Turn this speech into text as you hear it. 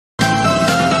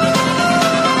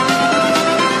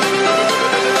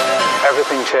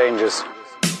changes.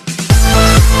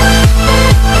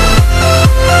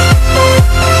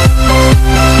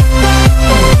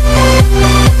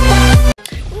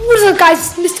 What's up guys,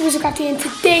 it's Mr. Minecraft here, and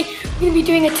today we're going to be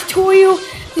doing a tutorial.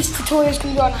 This tutorial is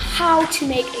going to be on how to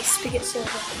make a Spigot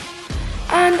server.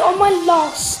 And on my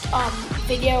last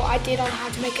video I did on how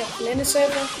to make a Linux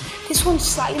server. This one's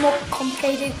slightly more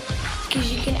complicated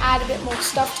because you can add a bit more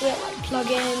stuff to it, like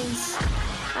plugins,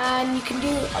 and you can do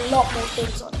a lot more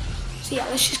things on it. So yeah,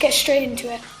 let's just get straight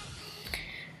into it.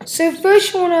 So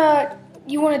first you wanna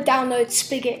download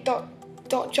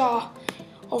spigot.jar,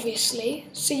 obviously.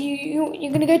 So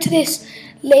you're gonna go to this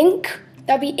link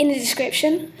that'll be in the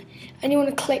description, and you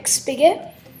wanna click Spigot.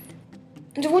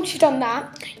 And so once you've done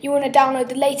that, you wanna download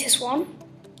the latest one,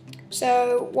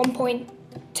 so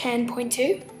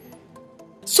 1.10.2.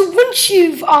 So once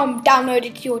you've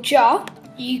downloaded your jar,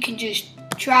 you can just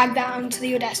drag that onto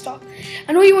your desktop,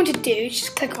 and all you want to do is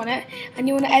just click on it, and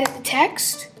you want to edit the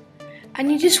text,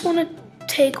 and you just want to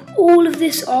take all of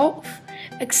this off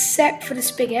except for the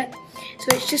spigot. So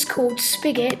it's just called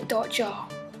spigot.jar.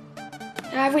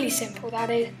 And really simple that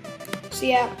is. So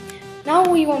yeah, now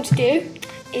all you want to do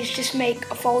is just make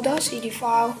a folder. So you do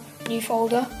file, new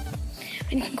folder,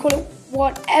 and you can call it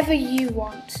whatever you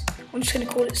want. I'm just going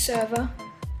to call it server,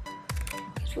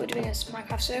 because we're doing a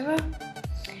Minecraft server.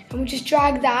 And we'll just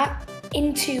drag that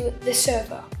into the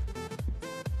server.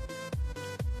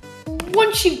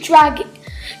 Once you've dragged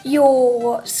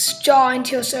your jar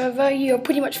into your server, you're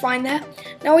pretty much fine there.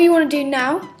 Now what you want to do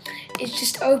now is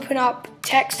just open up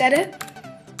text edit.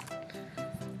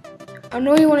 And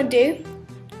all you want to do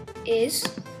is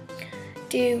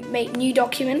make new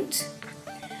document,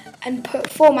 and put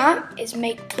format is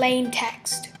make plain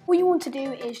text. What you want to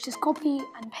do is just copy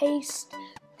and paste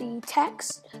the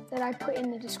text that I put in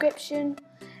the description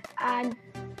and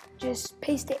just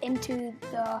paste it into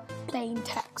the plain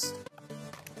text.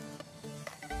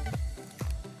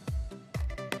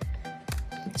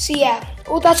 So yeah,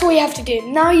 that's all you have to do.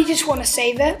 Now you just want to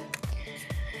save it,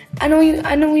 and all you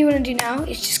want to do now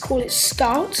is just call it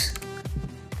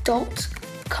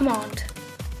start.command,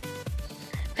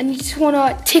 and you just want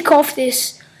to tick off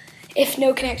this if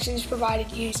no connection is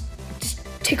provided. You just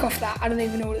tick off that. I don't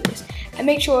even know what it is. And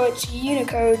make sure it's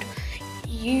Unicode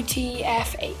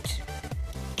UTF-8.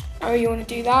 All you want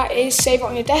to do that is save it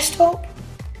on your desktop.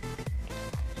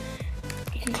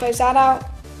 You can close that out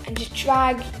and just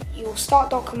drag your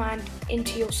start.command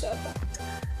into your server.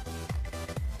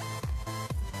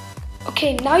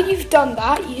 Okay, now you've done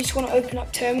that, you just want to open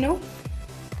up terminal.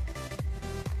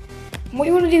 And what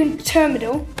you want to do in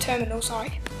terminal,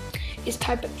 is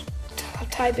type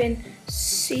in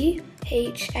chmod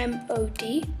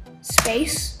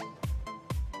space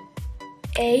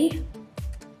a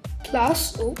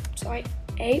plus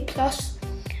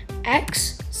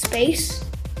x space,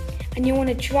 and you want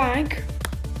to drag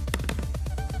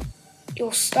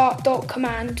your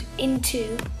start.command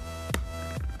into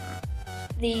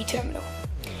the terminal,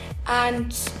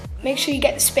 and make sure you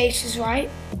get the spaces right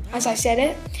as I said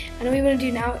it. And all you want to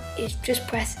do now is just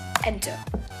press enter.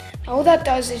 Now all that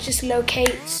does is just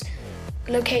locates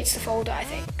the folder, I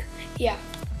think. Yeah.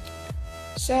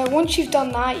 So once you've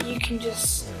done that, you can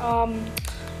just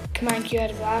command Q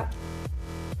out of that.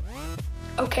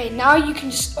 Okay, now you can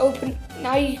just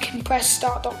press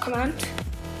start.command.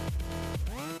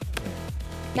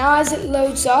 Now as it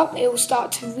loads up, it will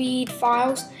start to read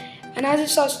files, and as it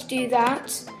starts to do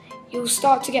that, you'll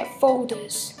start to get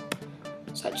folders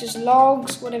such as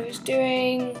logs, whatever it's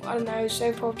doing, I don't know,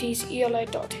 server properties,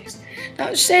 eolo.txt. Now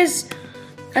it says,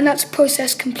 and that's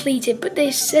process completed, but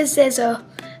it says there's a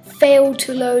failed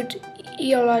to load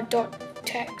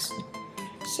eolo.txt.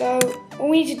 So what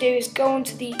we need to do is go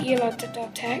onto the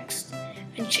eolo.txt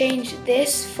and change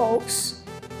this false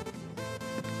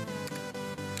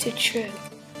to true.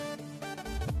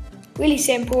 Really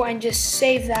simple, and just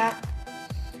save that,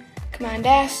 Command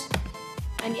S,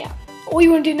 and yeah. All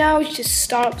you want to do now is just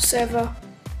start up the server.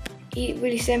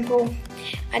 Really simple,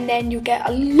 and then you'll get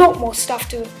a lot more stuff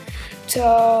to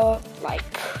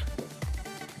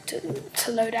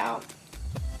load out,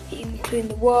 including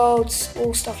the worlds,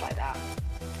 all stuff like that.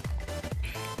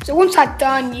 So once that's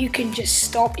done, you can just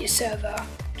stop your server.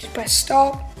 Just press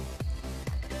stop,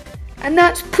 and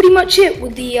that's pretty much it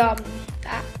with the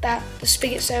the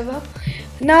Spigot server.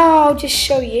 Now I'll just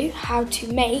show you how to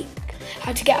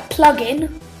get a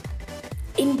plugin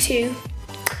into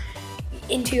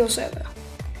your server.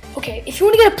 Okay, if you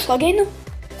want to get a plugin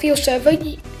for your server,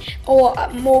 or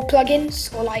more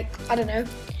plugins, or I don't know,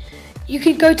 you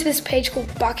could go to this page called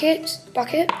Bucket,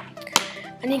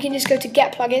 and you can just go to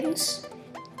Get Plugins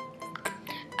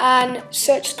and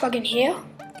search this plugin here,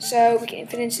 So we can,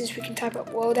 for instance, we can type up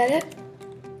Worldedit.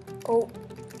 Oh,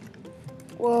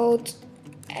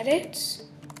 Worldedit.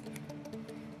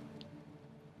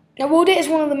 Now Worldedit is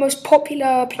one of the most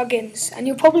popular plugins, and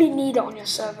you'll probably need it on your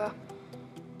server.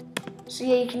 So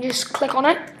yeah, you can just click on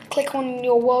it, click on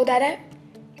your Worldedit,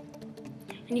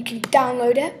 and you can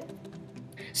download it.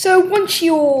 So once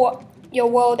your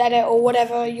Worldedit or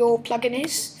whatever your plugin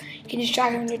is, you can just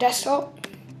drag it on your desktop,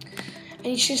 and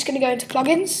you're just going to go into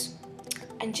plugins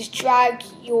and just drag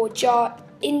your jar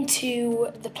into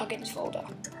the plugins folder.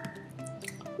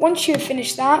 Once you've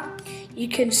finished that, you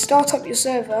can start up your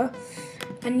server,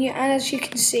 and as you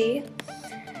can see,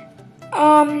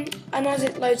 and as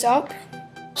it loads up,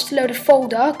 just load a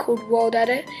folder called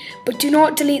Worldedit, but do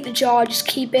not delete the jar, just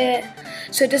keep it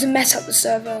so it doesn't mess up the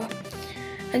server.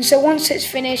 And so once it's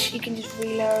finished, you can just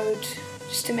reload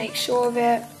just to make sure of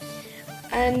it,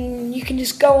 and you can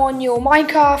just go on your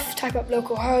Minecraft, type up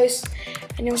localhost,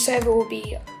 and your server will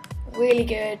be really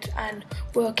good and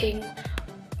working.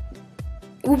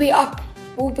 Will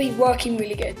be working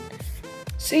really good.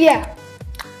 So yeah,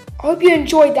 I hope you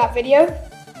enjoyed that video.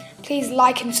 Please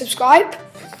like and subscribe.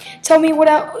 Tell me what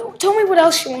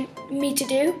else you want me to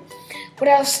do. What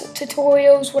else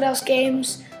tutorials? What else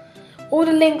games? All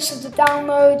the links of the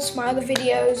downloads, my other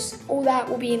videos, all that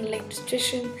will be in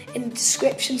the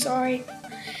description. Sorry.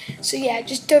 So yeah,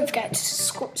 just don't forget to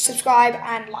subscribe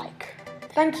and like.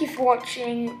 Thank you for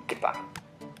watching. Goodbye.